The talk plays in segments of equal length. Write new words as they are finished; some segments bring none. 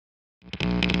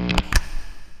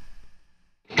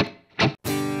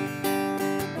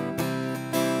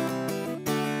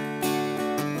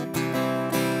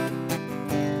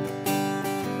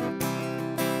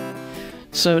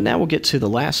So now we'll get to the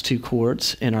last two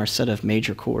chords in our set of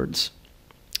major chords.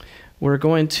 We're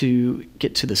going to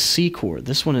get to the C chord.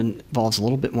 This one involves a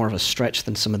little bit more of a stretch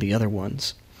than some of the other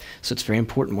ones. So it's very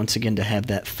important once again to have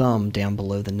that thumb down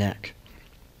below the neck.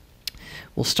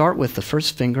 We'll start with the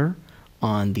first finger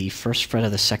on the first fret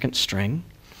of the second string,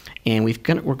 and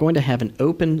we're going to have an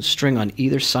open string on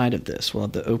either side of this. We'll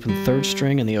have the open third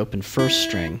string and the open first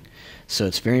string. So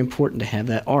it's very important to have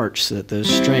that arch so that those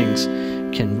strings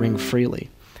can ring freely.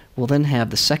 We'll then have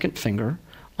the second finger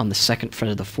on the second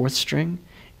fret of the fourth string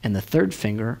and the third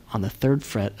finger on the third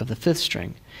fret of the fifth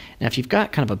string. Now if you've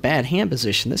got kind of a bad hand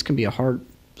position, this can be a hard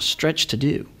stretch to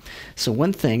do. So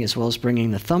one thing, as well as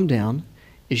bringing the thumb down,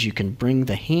 is you can bring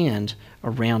the hand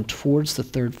around towards the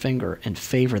third finger and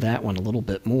favor that one a little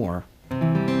bit more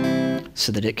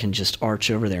so that it can just arch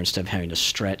over there instead of having to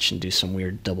stretch and do some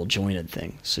weird double jointed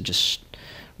thing. So just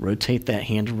rotate that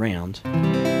hand around.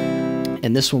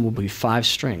 And this one will be 5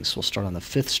 strings. We'll start on the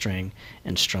 5th string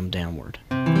and strum downward.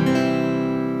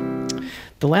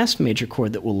 The last major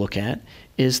chord that we'll look at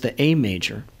is the A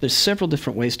major. There's several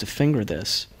different ways to finger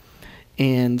this,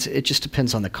 and it just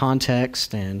depends on the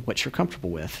context and what you're comfortable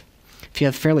with. If you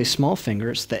have fairly small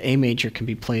fingers, the A major can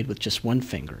be played with just one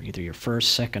finger, either your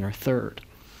first, second, or third.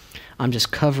 I'm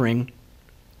just covering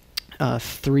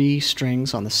 3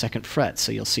 strings on the second fret,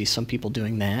 so you'll see some people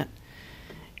doing that.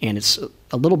 And it's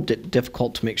a little bit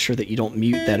difficult to make sure that you don't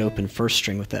mute that open first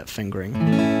string with that fingering.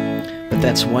 But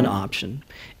that's one option.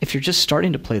 If you're just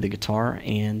starting to play the guitar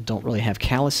and don't really have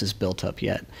calluses built up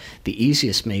yet, the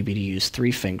easiest may be to use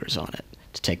 3 fingers on it.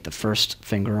 To take the first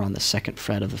finger on the second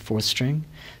fret of the fourth string,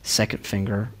 second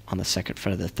finger on the second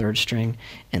fret of the third string,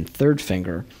 and third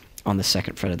finger on the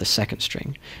second fret of the second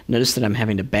string. Notice that I'm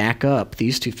having to back up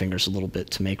these 2 fingers a little bit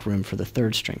to make room for the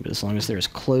third string, but as long as they're as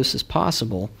close as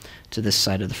possible to this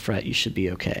side of the fret, you should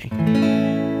be okay.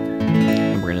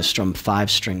 And we're going to strum 5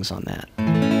 strings on that.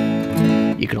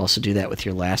 You could also do that with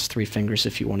your last 3 fingers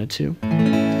if you wanted to.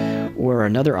 Or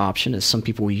another option is some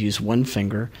people will use 1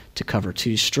 finger to cover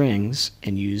 2 strings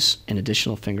and use an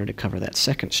additional finger to cover that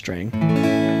second string.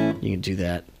 You can do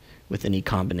that with any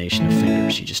combination of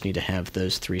fingers. You just need to have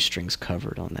those 3 strings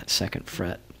covered on that second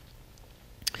fret.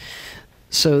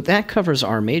 So that covers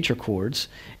our major chords.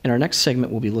 In our next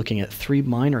segment, we'll be looking at 3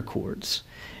 minor chords.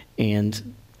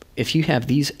 And if you have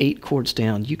these 8 chords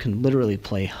down, you can literally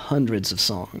play hundreds of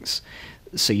songs.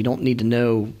 So you don't need to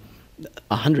know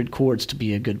 100 chords to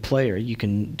be a good player. You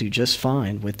can do just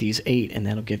fine with these 8, and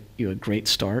that'll give you a great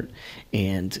start.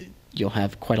 And you'll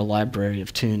have quite a library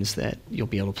of tunes that you'll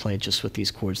be able to play just with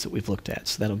these chords that we've looked at.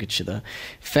 So that'll get you the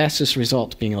fastest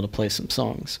result to being able to play some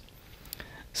songs.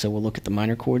 So we'll look at the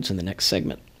minor chords in the next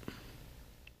segment.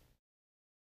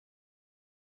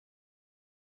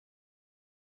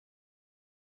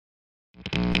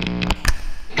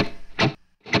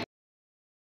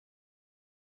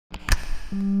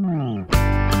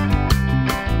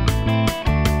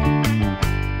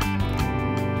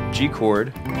 G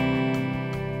chord,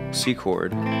 C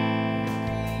chord,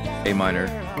 A minor,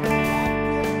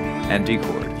 and D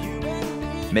chord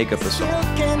make up the song.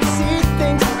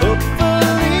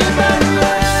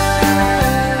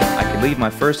 I can leave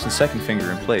my first and second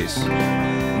finger in place.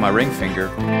 My ring finger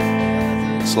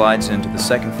slides into the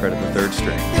second fret of the third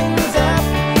string.